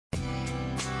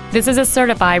This is a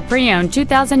certified pre-owned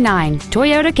 2009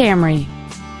 Toyota Camry.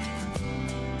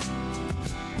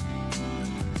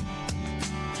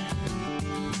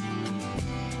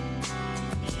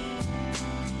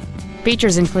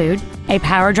 Features include a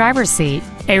power driver's seat,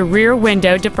 a rear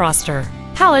window defroster,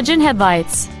 halogen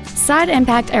headlights, side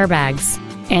impact airbags,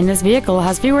 and this vehicle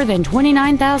has fewer than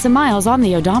 29,000 miles on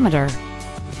the odometer.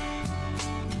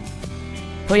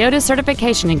 Toyota's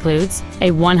certification includes a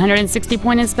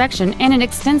 160-point inspection and an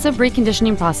extensive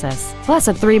reconditioning process, plus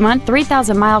a 3-month,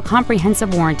 3,000-mile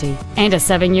comprehensive warranty and a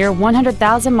 7-year,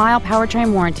 100,000-mile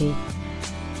powertrain warranty.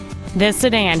 This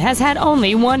sedan has had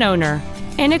only one owner,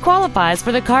 and it qualifies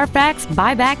for the Carfax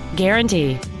buyback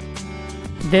guarantee.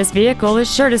 This vehicle is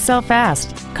sure to sell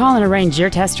fast. Call and arrange your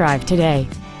test drive today.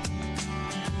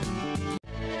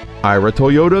 Ira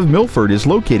Toyota of Milford is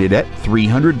located at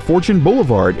 300 Fortune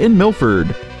Boulevard in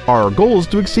Milford. Our goal is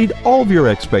to exceed all of your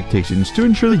expectations to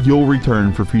ensure that you'll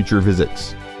return for future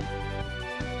visits.